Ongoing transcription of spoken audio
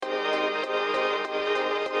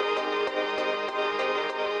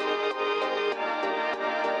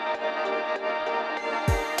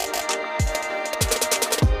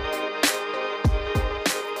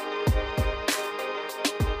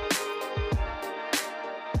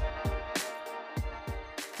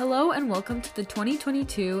Hello and welcome to the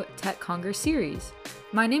 2022 Tech Congress series.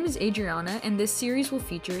 My name is Adriana, and this series will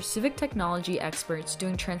feature civic technology experts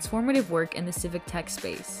doing transformative work in the civic tech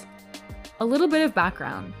space. A little bit of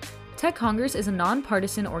background. Tech Congress is a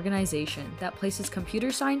nonpartisan organization that places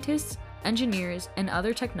computer scientists, engineers, and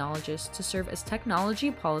other technologists to serve as technology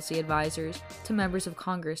policy advisors to members of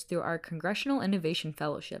Congress through our Congressional Innovation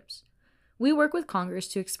Fellowships. We work with Congress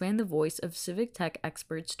to expand the voice of civic tech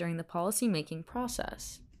experts during the policymaking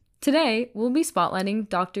process. Today, we'll be spotlighting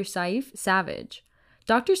Dr. Saiph Savage.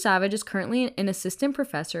 Dr. Savage is currently an assistant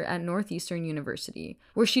professor at Northeastern University,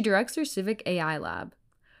 where she directs their Civic A.I. lab.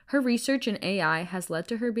 Her research in AI has led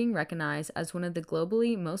to her being recognized as one of the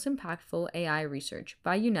globally most impactful AI research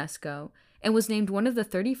by UNESCO and was named one of the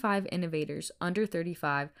 35 innovators under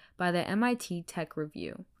 35 by the MIT Tech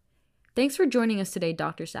Review. Thanks for joining us today,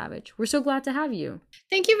 Dr. Savage. We're so glad to have you.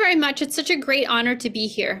 Thank you very much. It's such a great honor to be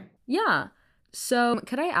here. Yeah. So,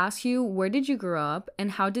 could I ask you, where did you grow up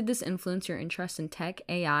and how did this influence your interest in tech,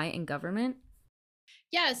 AI, and government?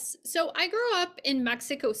 Yes. So I grew up in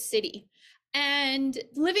Mexico City, and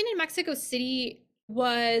living in Mexico City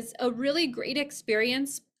was a really great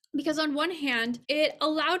experience because, on one hand, it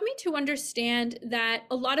allowed me to understand that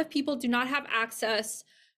a lot of people do not have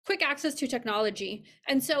quick access to technology.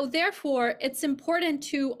 And so therefore, it's important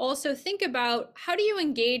to also think about, how do you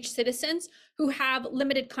engage citizens who have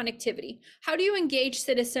limited connectivity? How do you engage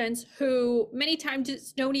citizens who many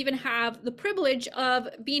times don't even have the privilege of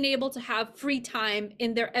being able to have free time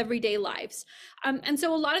in their everyday lives? And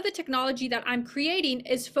so a lot of the technology that I'm creating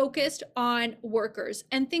is focused on workers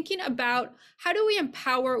and thinking about, how do we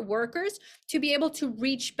empower workers to be able to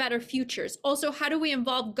reach better futures? Also, how do we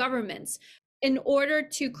involve governments in order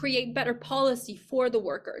to create better policy for the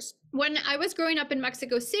workers? When I was growing up in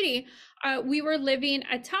Mexico City, we were living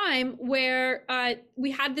a time where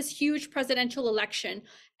we had this huge presidential election,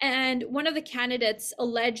 and one of the candidates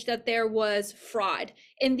alleged that there was fraud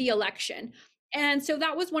in the election. And so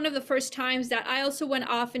that was one of the first times that I also went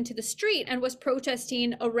off into the street and was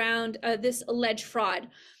protesting around this alleged fraud.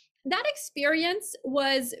 That experience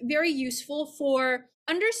was very useful for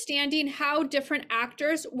understanding how different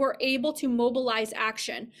actors were able to mobilize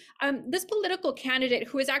action. This political candidate,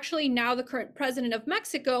 who is actually now the current president of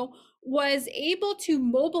Mexico, was able to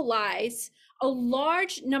mobilize a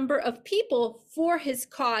large number of people for his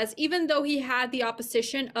cause, even though he had the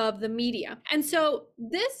opposition of the media. And so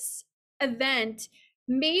this event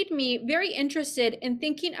made me very interested in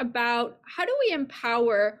thinking about, how do we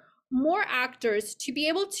empower more actors to be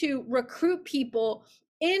able to recruit people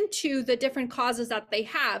into the different causes that they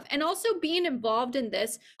have. And also being involved in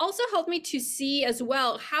this also helped me to see as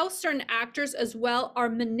well how certain actors as well are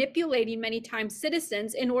manipulating many times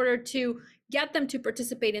citizens in order to get them to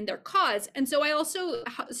participate in their cause. And so I also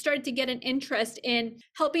started to get an interest in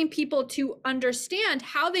helping people to understand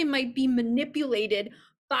how they might be manipulated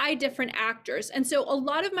by different actors. And so a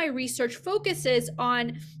lot of my research focuses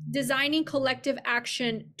on designing collective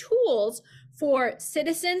action tools for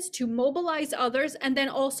citizens to mobilize others, and then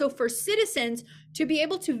also for citizens to be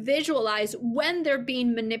able to visualize when they're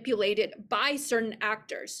being manipulated by certain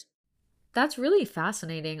actors. That's really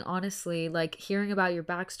fascinating, honestly, like hearing about your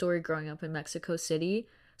backstory growing up in Mexico City.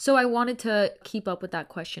 So I wanted to keep up with that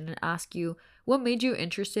question and ask you, what made you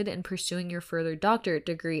interested in pursuing your further doctorate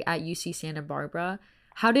degree at UC Santa Barbara?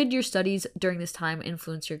 How did your studies during this time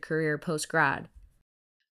influence your career post-grad?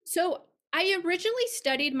 So I originally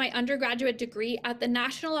studied my undergraduate degree at the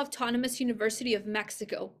National Autonomous University of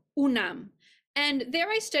Mexico, UNAM. And there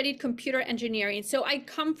I studied computer engineering. So I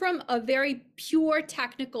come from a very pure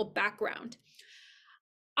technical background.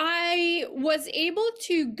 I was able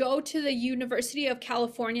to go to the University of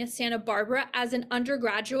California, Santa Barbara as an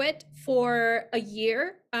undergraduate for a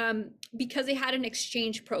year because they had an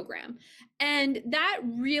exchange program. And that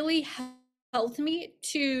really helped me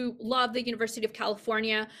to love the University of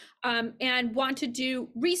California and want to do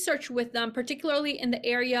research with them, particularly in the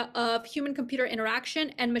area of human-computer interaction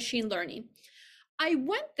and machine learning. I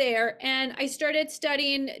went there and I started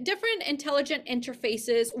studying different intelligent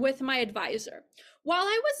interfaces with my advisor. While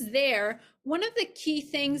I was there, one of the key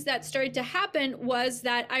things that started to happen was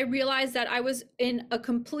that I realized that I was in a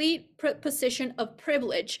complete position of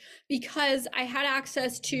privilege because I had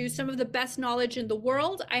access to some of the best knowledge in the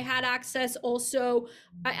world. I had access also,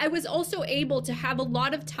 I was also able to have a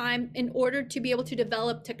lot of time in order to be able to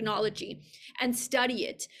develop technology and study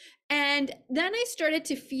it. And then I started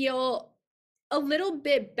to feel a little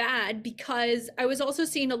bit bad because I was also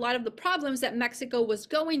seeing a lot of the problems that Mexico was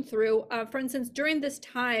going through. For instance, during this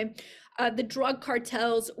time, the drug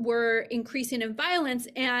cartels were increasing in violence,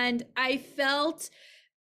 and I felt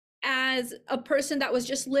as a person that was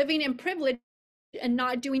just living in privilege and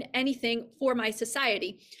not doing anything for my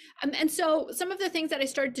society. And so some of the things that I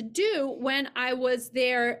started to do when I was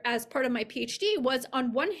there as part of my PhD was,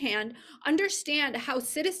 on one hand, understand how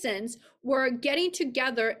citizens were getting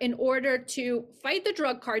together in order to fight the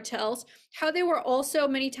drug cartels, how they were also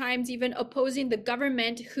many times even opposing the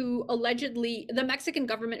government the Mexican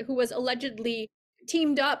government, who was allegedly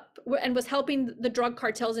teamed up and was helping the drug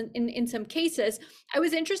cartels in some cases. I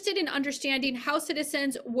was interested in understanding how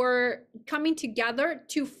citizens were coming together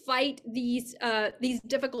to fight these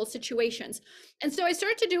difficult situations. And so I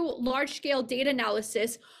started to do large scale data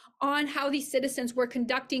analysis on how these citizens were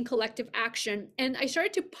conducting collective action. And I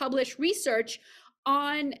started to publish research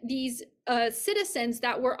on these citizens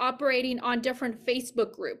that were operating on different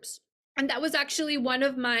Facebook groups. And that was actually one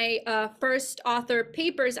of my first author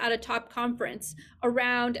papers at a top conference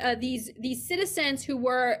around these citizens who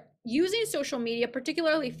were using social media,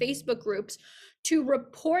 particularly Facebook groups, to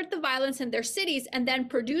report the violence in their cities and then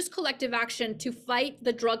produce collective action to fight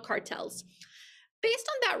the drug cartels. Based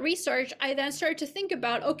on that research, I then started to think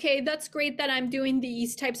about, okay, that's great that I'm doing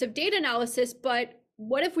these types of data analysis, but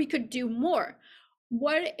what if we could do more?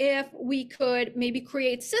 What if we could maybe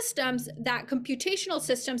create computational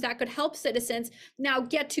systems that could help citizens now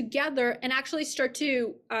get together and actually start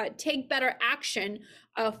to take better action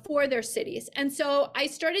for their cities? And so I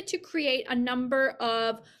started to create a number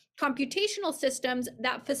of computational systems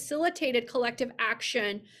that facilitated collective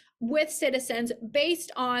action with citizens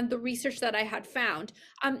based on the research that I had found.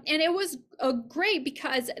 And it was great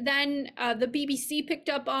because then the BBC picked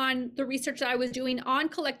up on the research that I was doing on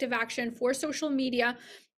collective action for social media.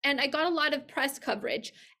 And I got a lot of press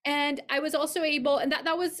coverage. And I was also able, and that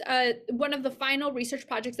was one of the final research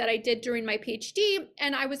projects that I did during my PhD.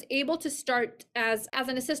 And I was able to start as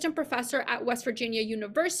an assistant professor at West Virginia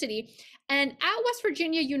University. And at West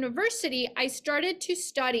Virginia University, I started to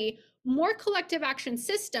study more collective action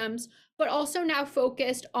systems, but also now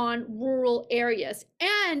focused on rural areas.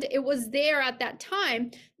 And it was there at that time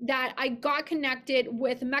that I got connected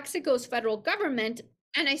with Mexico's federal government,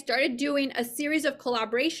 and I started doing a series of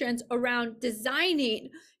collaborations around designing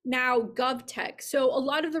now GovTech. So a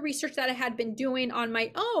lot of the research that I had been doing on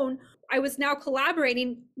my own, I was now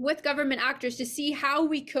collaborating with government actors to see how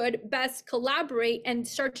we could best collaborate and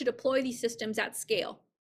start to deploy these systems at scale.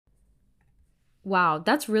 Wow,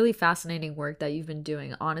 that's really fascinating work that you've been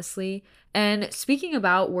doing, honestly. And speaking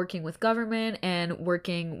about working with government and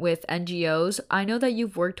working with NGOs, I know that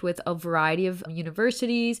you've worked with a variety of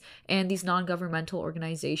universities and these non governmental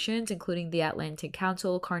organizations, including the Atlantic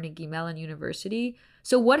Council, Carnegie Mellon University.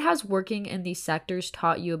 So, what has working in these sectors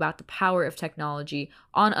taught you about the power of technology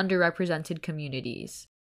on underrepresented communities?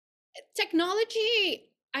 Technology,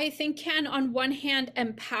 I think, can on one hand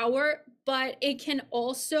empower, but it can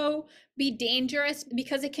also be dangerous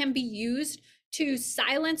because it can be used to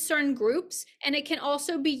silence certain groups, and it can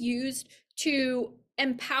also be used to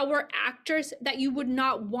empower actors that you would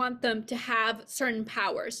not want them to have certain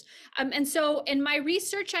powers. And so in my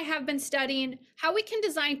research, I have been studying how we can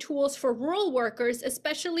design tools for rural workers,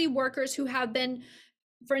 especially workers who have been,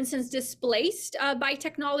 for instance, displaced by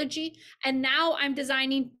technology. And now I'm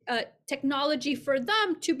designing technology for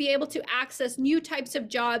them to be able to access new types of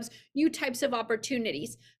jobs, new types of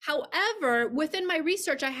opportunities. However, within my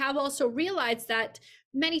research, I have also realized that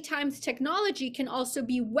many times technology can also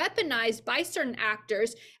be weaponized by certain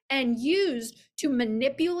actors and used to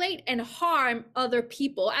manipulate and harm other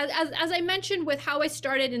people. As I mentioned with how I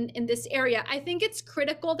started in this area, I think it's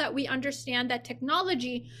critical that we understand that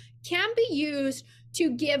technology can be used to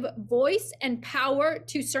give voice and power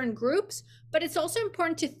to certain groups, but it's also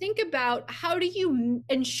important to think about how do you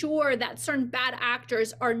ensure that certain bad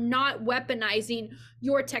actors are not weaponizing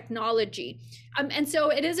your technology. And so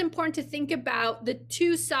it is important to think about the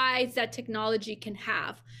two sides that technology can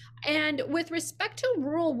have. And with respect to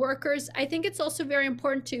rural workers, I think it's also very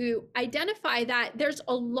important to identify that there's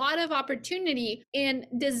a lot of opportunity in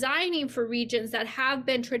designing for regions that have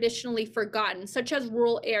been traditionally forgotten, such as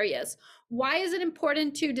rural areas. Why is it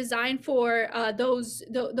important to design for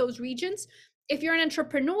those regions? If you're an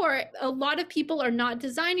entrepreneur, a lot of people are not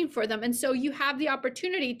designing for them. And so you have the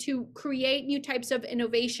opportunity to create new types of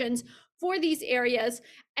innovations for these areas.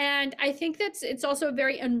 And I think it's also a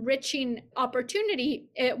very enriching opportunity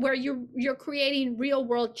where you're creating real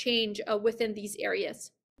world change within these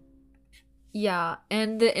areas. Yeah,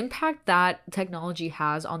 and the impact that technology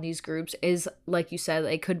has on these groups is, like you said,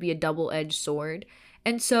 it could be a double-edged sword.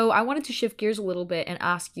 And so I wanted to shift gears a little bit and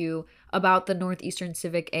ask you about the Northeastern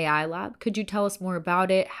Civic AI Lab. Could you tell us more about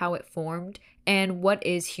it, how it formed, and what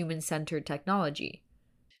is human-centered technology?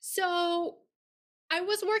 So I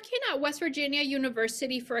was working at West Virginia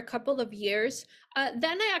University for a couple of years.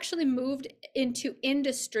 Then I actually moved into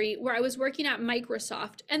industry where I was working at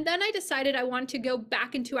Microsoft. And then I decided I wanted to go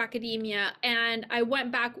back into academia and I went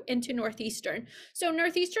back into Northeastern. So,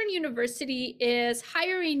 Northeastern University is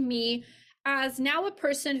hiring me as now a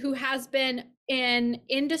person who has been in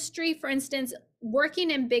industry, for instance,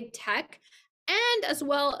 working in big tech, and as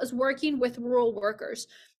well as working with rural workers.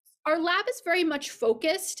 Our lab is very much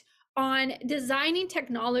focused on designing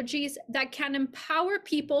technologies that can empower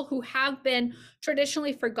people who have been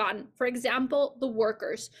traditionally forgotten. For example, the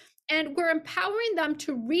workers. And we're empowering them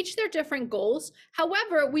to reach their different goals.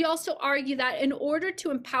 However, we also argue that in order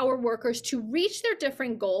to empower workers to reach their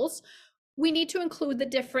different goals, we need to include the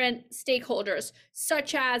different stakeholders,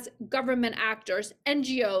 such as government actors,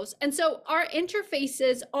 NGOs. And so our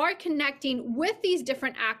interfaces are connecting with these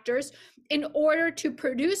different actors in order to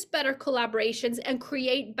produce better collaborations and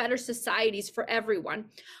create better societies for everyone.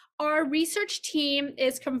 Our research team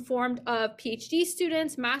is formed of PhD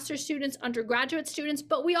students, master's students, undergraduate students,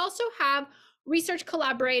 but we also have research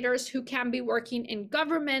collaborators who can be working in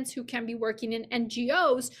governments, who can be working in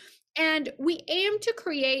NGOs. And we aim to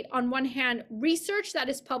create, on one hand, research that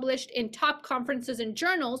is published in top conferences and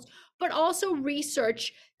journals, but also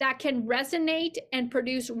research that can resonate and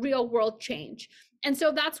produce real world change. And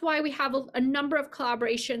so that's why we have a number of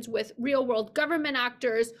collaborations with real world government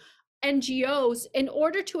actors, NGOs, in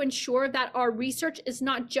order to ensure that our research is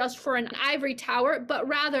not just for an ivory tower, but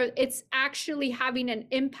rather it's actually having an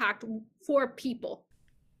impact for people.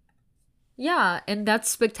 Yeah, and that's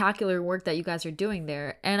spectacular work that you guys are doing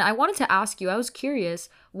there. And I wanted to ask you, I was curious,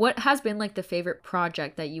 what has been like the favorite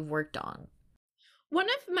project that you've worked on? One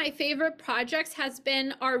of my favorite projects has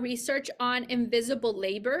been our research on invisible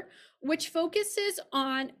labor, which focuses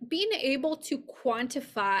on being able to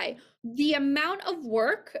quantify the amount of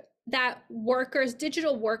work that workers,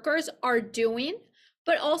 digital workers, are doing,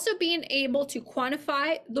 but also being able to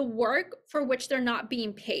quantify the work for which they're not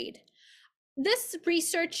being paid. This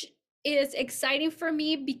research is exciting for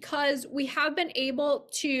me because we have been able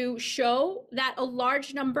to show that a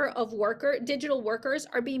large number of digital workers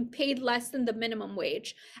are being paid less than the minimum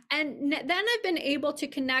wage. And then I've been able to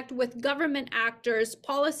connect with government actors,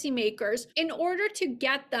 policymakers, in order to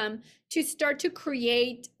get them to start to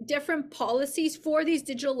create different policies for these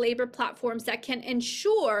digital labor platforms that can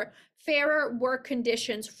ensure fairer work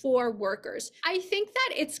conditions for workers. I think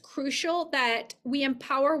that it's crucial that we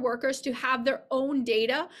empower workers to have their own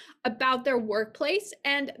data about their workplace.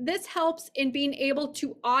 And this helps in being able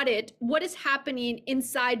to audit what is happening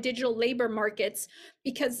inside digital labor markets,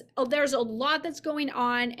 because there's a lot that's going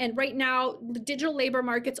on. And right now, the digital labor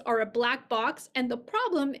markets are a black box. And the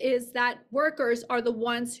problem is that workers are the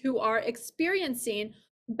ones who are experiencing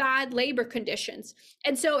bad labor conditions.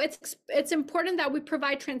 And so it's important that we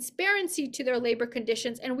provide transparency to their labor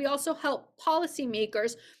conditions, and we also help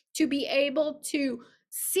policymakers to be able to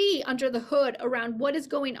see under the hood around what is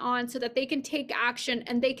going on so that they can take action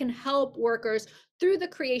and they can help workers through the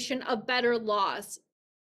creation of better laws.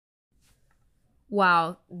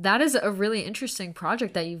 Wow, that is a really interesting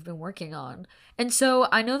project that you've been working on. And so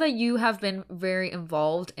I know that you have been very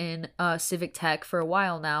involved in civic tech for a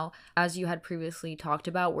while now, as you had previously talked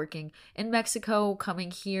about working in Mexico,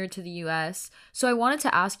 coming here to the US. So I wanted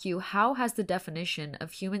to ask you, how has the definition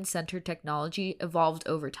of human-centered technology evolved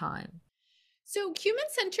over time? So, human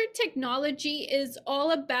centered technology is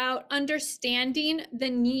all about understanding the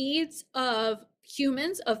needs of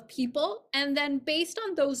humans, of people, and then based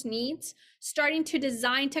on those needs, starting to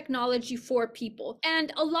design technology for people.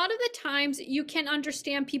 And a lot of the times you can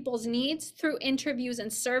understand people's needs through interviews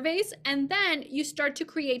and surveys, and then you start to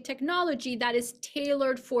create technology that is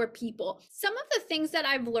tailored for people. Some of the things that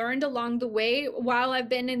I've learned along the way while I've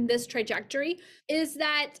been in this trajectory is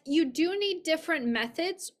that you do need different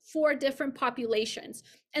methods for different populations.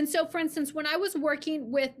 And so, for instance, when I was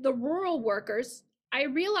working with the rural workers, I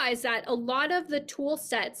realized that a lot of the tool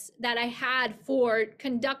sets that I had for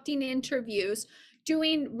conducting interviews,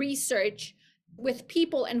 doing research with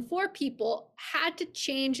people and for people had to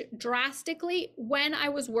change drastically when I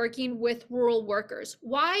was working with rural workers.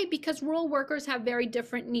 Why? Because rural workers have very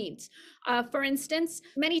different needs. For instance,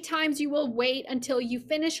 many times you will wait until you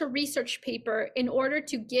finish a research paper in order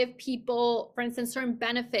to give people, for instance, certain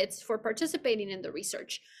benefits for participating in the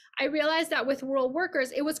research. I realized that with rural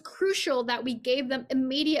workers, it was crucial that we gave them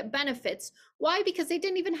immediate benefits. Why? Because they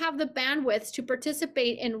didn't even have the bandwidth to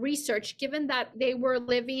participate in research, given that they were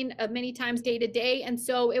living many times day to day. And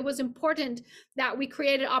so it was important that we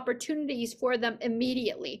created opportunities for them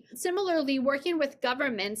immediately. Similarly, working with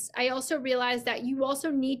governments, I also realized that you also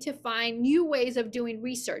need to find new ways of doing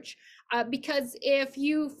research. Because if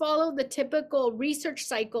you follow the typical research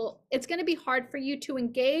cycle, it's going to be hard for you to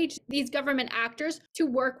engage these government actors to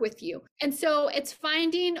work with you. And so it's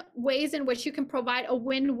finding ways in which you can provide a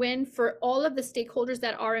win-win for all of the stakeholders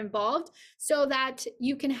that are involved so that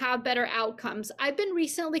you can have better outcomes. I've been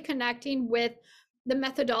recently connecting with the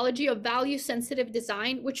methodology of value-sensitive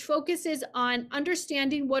design, which focuses on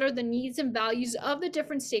understanding what are the needs and values of the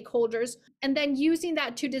different stakeholders, and then using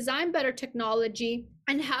that to design better technology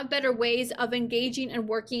and have better ways of engaging and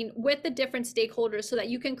working with the different stakeholders so that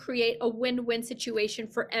you can create a win-win situation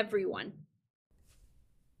for everyone.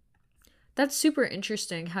 That's super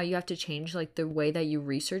interesting how you have to change like the way that you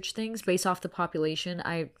research things based off the population.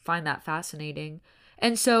 I find that fascinating.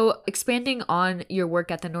 And so, expanding on your work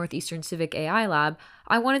at the Northeastern Civic AI Lab,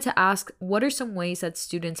 I wanted to ask, what are some ways that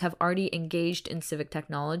students have already engaged in civic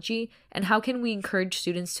technology, and how can we encourage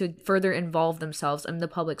students to further involve themselves in the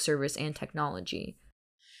public service and technology?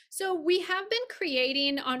 So we have been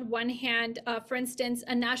creating, on one hand, for instance,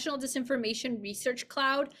 a national disinformation research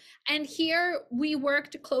cloud. And here we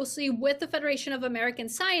worked closely with the Federation of American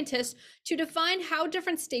Scientists to define how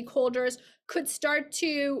different stakeholders could start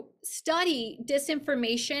to study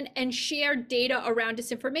disinformation and share data around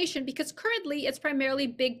disinformation, because currently it's primarily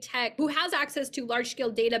big tech who has access to large-scale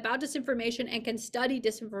data about disinformation and can study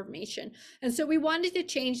disinformation. And so we wanted to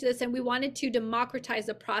change this, and we wanted to democratize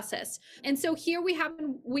the process. And so here we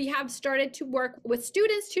have started to work with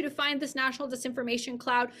students to define this national disinformation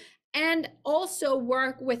cloud, and also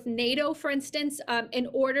work with NATO, for instance, in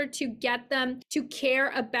order to get them to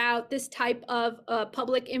care about this type of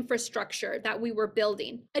public infrastructure that we were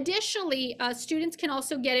building. Additionally, students can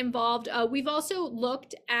also get involved. We've also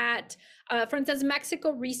looked at, for instance,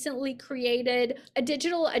 Mexico recently created a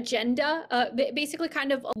digital agenda, basically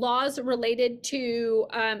kind of laws related to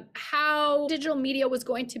how digital media was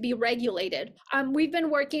going to be regulated. We've been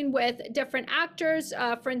working with different actors,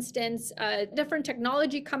 for instance, different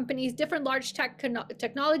technology companies, different large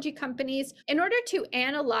technology companies, in order to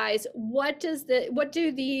analyze what does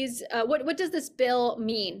this bill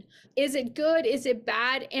mean? Is it good? Is it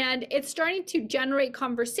bad? And it's starting to generate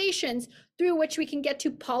conversations through which we can get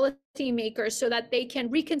to policymakers so that they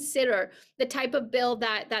can reconsider the type of bill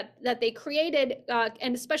that they created,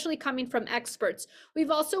 and especially coming from experts.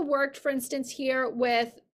 We've also worked, for instance, here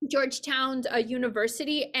with Georgetown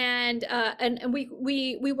University, and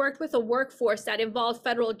we worked with a workforce that involved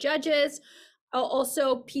federal judges,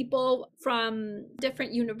 also people from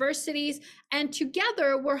different universities, and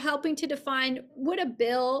together we're helping to define what a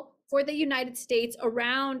bill for the United States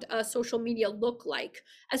around social media look like,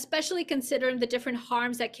 especially considering the different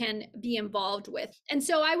harms that can be involved with. And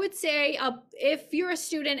so I would say, if you're a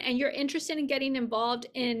student and you're interested in getting involved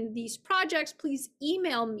in these projects, please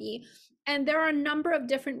email me. And there are a number of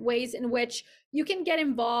different ways in which you can get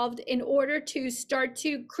involved in order to start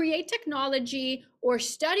to create technology or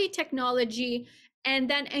study technology, and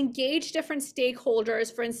then engage different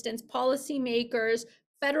stakeholders, for instance, policymakers,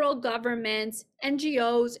 federal governments,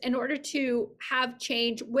 NGOs, in order to have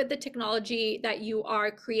change with the technology that you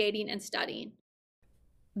are creating and studying.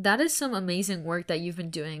 That is some amazing work that you've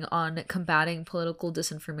been doing on combating political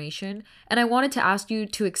disinformation. And I wanted to ask you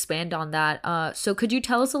to expand on that. So, could you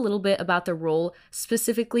tell us a little bit about the role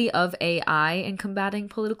specifically of AI in combating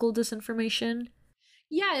political disinformation?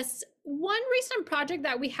 Yes, one recent project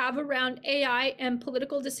that we have around AI and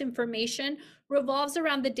political disinformation revolves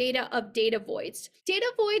around the data of data voids. Data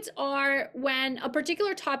voids are when a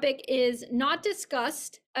particular topic is not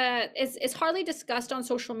discussed, is hardly discussed on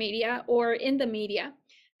social media or in the media.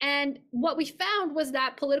 And what we found was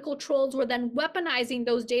that political trolls were then weaponizing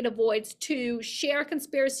those data voids to share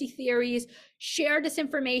conspiracy theories, share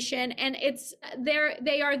disinformation, and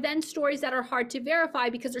they are then stories that are hard to verify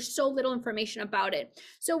because there's so little information about it.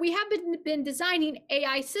 So we have been designing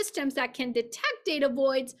AI systems that can detect data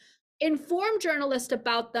voids, inform journalists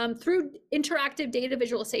about them through interactive data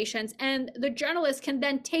visualizations, and the journalists can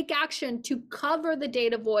then take action to cover the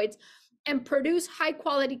data voids and produce high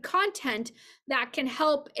quality content that can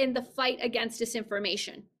help in the fight against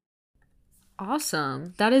disinformation.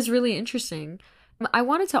 Awesome. That is really interesting. I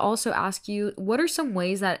wanted to also ask you, what are some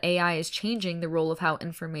ways that AI is changing the role of how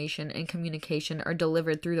information and communication are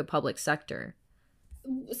delivered through the public sector?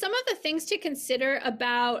 Some of the things to consider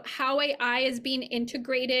about how AI is being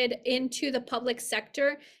integrated into the public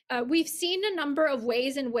sector, we've seen a number of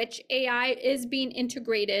ways in which AI is being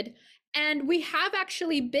integrated. And we have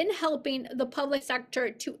actually been helping the public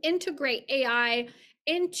sector to integrate AI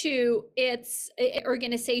into its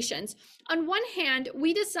organizations. On one hand,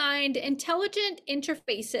 we designed intelligent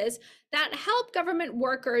interfaces that help government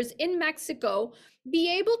workers in Mexico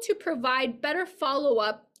be able to provide better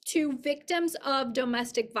follow-up to victims of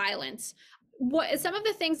domestic violence. Some of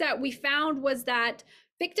the things that we found was that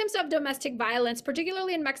victims of domestic violence,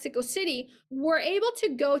 particularly in Mexico City, were able to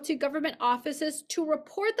go to government offices to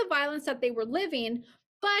report the violence that they were living,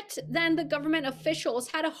 but then the government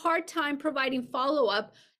officials had a hard time providing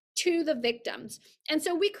follow-up to the victims. And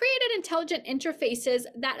so we created intelligent interfaces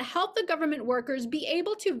that help the government workers be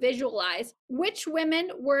able to visualize which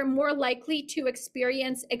women were more likely to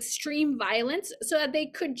experience extreme violence so that they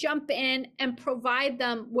could jump in and provide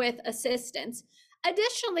them with assistance.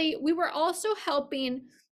 Additionally, we were also helping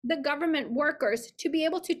the government workers to be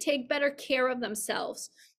able to take better care of themselves,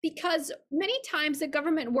 because many times the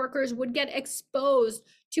government workers would get exposed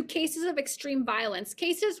to cases of extreme violence,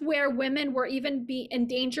 cases where women were even in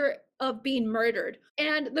danger of being murdered.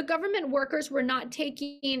 And the government workers were not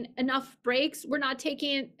taking enough breaks, were not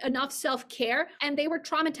taking enough self-care, and they were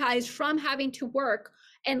traumatized from having to work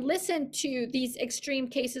and listen to these extreme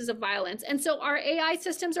cases of violence. And so our AI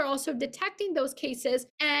systems are also detecting those cases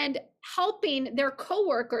and helping their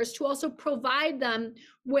coworkers to also provide them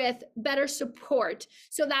with better support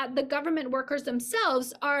so that the government workers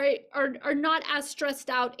themselves are not as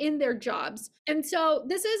stressed out in their jobs. And so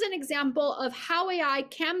this is an example of how AI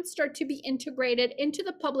can start to be integrated into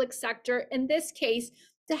the public sector, in this case,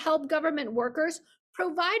 to help government workers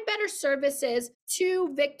provide better services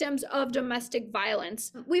to victims of domestic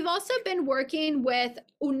violence. We've also been working with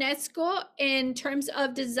UNESCO in terms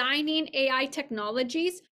of designing AI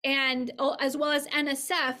technologies, and as well as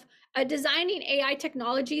NSF, designing AI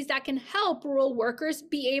technologies that can help rural workers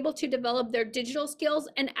be able to develop their digital skills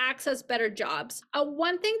and access better jobs.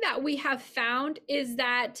 One thing that we have found is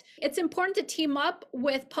that it's important to team up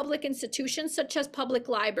with public institutions such as public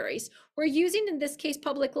libraries. We're using, in this case,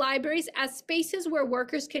 public libraries as spaces where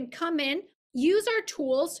workers can come in, use our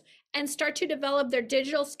tools, and start to develop their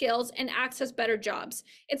digital skills and access better jobs.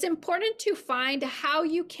 It's important to find how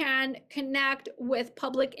you can connect with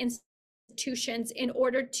public institutions in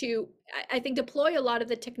order to, I think, deploy a lot of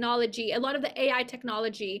the technology, a lot of the AI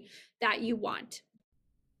technology that you want.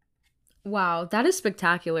 Wow, that is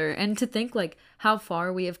spectacular. And to think like how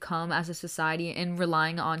far we have come as a society in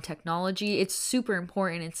relying on technology, it's super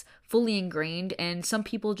important. It's fully ingrained, and some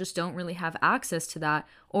people just don't really have access to that,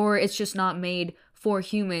 or it's just not made for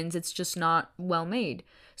humans. It's just not well made.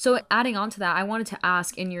 So, adding on to that, I wanted to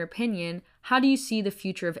ask, in your opinion, how do you see the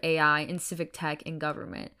future of AI in civic tech in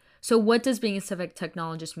government? So, what does being a civic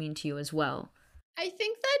technologist mean to you as well? I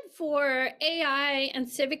think that for AI and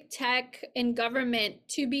civic tech in government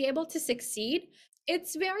to be able to succeed,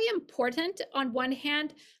 it's very important, on one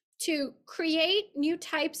hand, to create new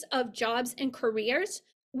types of jobs and careers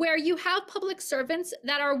where you have public servants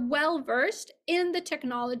that are well versed in the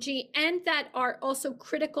technology and that are also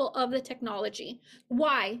critical of the technology.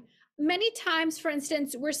 Why? Many times, for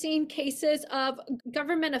instance, we're seeing cases of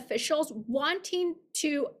government officials wanting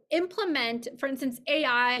to implement, for instance,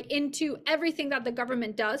 AI into everything that the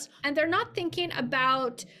government does, and they're not thinking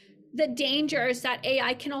about the dangers that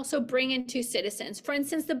AI can also bring into citizens. For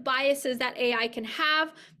instance, the biases that AI can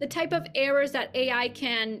have, the type of errors that AI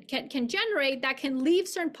can generate that can leave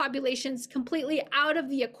certain populations completely out of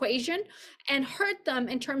the equation and hurt them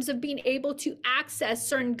in terms of being able to access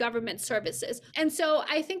certain government services. And so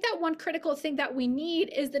I think that one critical thing that we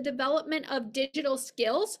need is the development of digital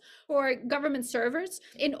skills for government servers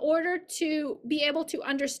in order to be able to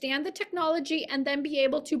understand the technology and then be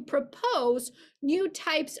able to propose new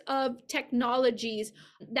types of technologies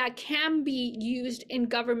that can be used in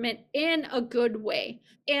government in a good way.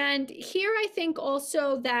 And here I think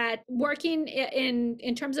also that working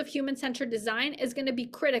in terms of human-centered design is going to be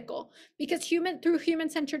critical, because through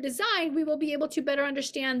human-centered design, we will be able to better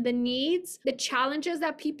understand the needs, the challenges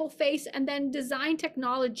that people face, and then design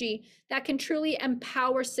technology that can truly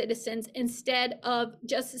empower citizens instead of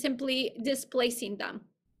just simply displacing them.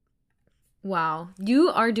 Wow, you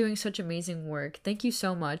are doing such amazing work. Thank you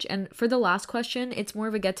so much. And for the last question, it's more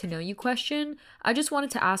of a get to know you question. I just wanted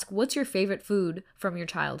to ask, what's your favorite food from your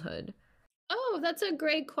childhood? Oh, that's a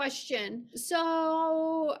great question.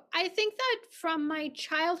 So I think that from my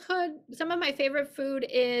childhood, some of my favorite food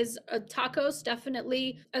is tacos,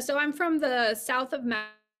 definitely. So I'm from the south of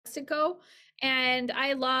Mexico, and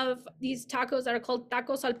I love these tacos that are called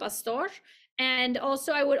tacos al pastor. And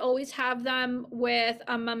also, I would always have them with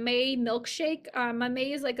a mamey milkshake.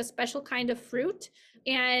 Mamey is like a special kind of fruit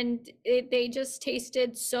and they just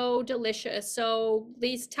tasted so delicious. So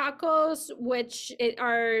these tacos, which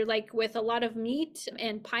are like with a lot of meat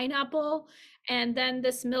and pineapple, and then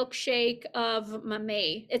this milkshake of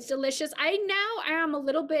mamey. It's delicious. I now am a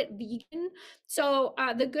little bit vegan. So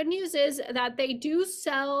the good news is that they do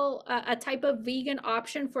sell a type of vegan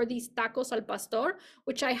option for these tacos al pastor,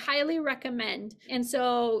 which I highly recommend. And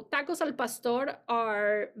so tacos al pastor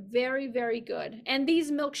are very, very good. And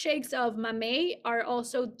these milkshakes of mamey are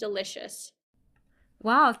also delicious.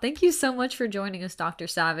 Wow, thank you so much for joining us, Dr.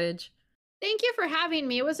 Savage. Thank you for having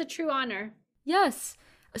me. It was a true honor. Yes.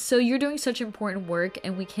 So you're doing such important work,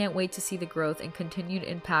 and we can't wait to see the growth and continued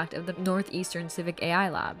impact of the Northeastern Civic AI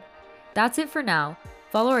Lab. That's it for now.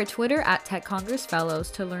 Follow our Twitter at Tech Congress Fellows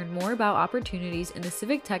to learn more about opportunities in the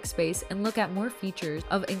civic tech space and look at more features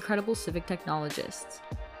of incredible civic technologists.